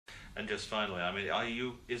And just finally, I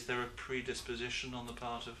mean, is there a predisposition on the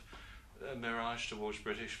part of Mirage towards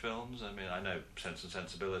British films? I mean, I know Sense and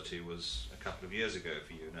Sensibility was a couple of years ago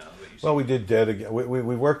for you now. But well, we did Dead Again.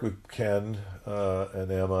 We worked with Ken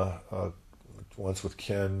and Emma, once with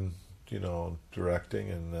Ken, directing,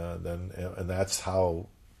 and that's how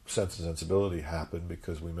Sense and Sensibility happened,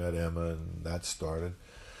 because we met Emma and that started.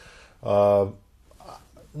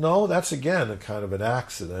 No, that's again a kind of an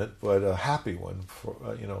accident, but a happy one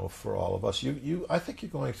for all of us. I think you're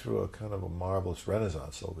going through a kind of a marvelous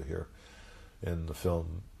renaissance over here in the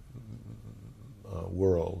film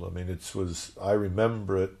world. I mean, I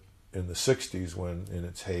remember it in the '60s, when in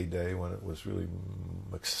its heyday, when it was really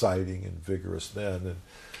exciting and vigorous then,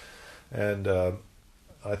 and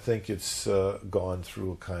I think it's gone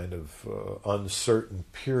through a kind of uncertain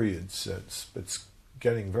period since. It's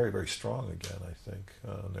getting very, very strong again, I think.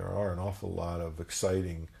 There are an awful lot of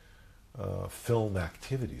exciting film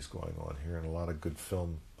activities going on here, and a lot of good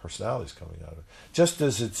film personalities coming out of it. Just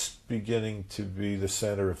as it's beginning to be the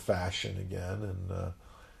center of fashion again, and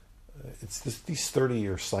it's these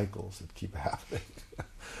 30-year cycles that keep happening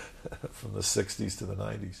from the 60s to the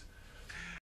 90s.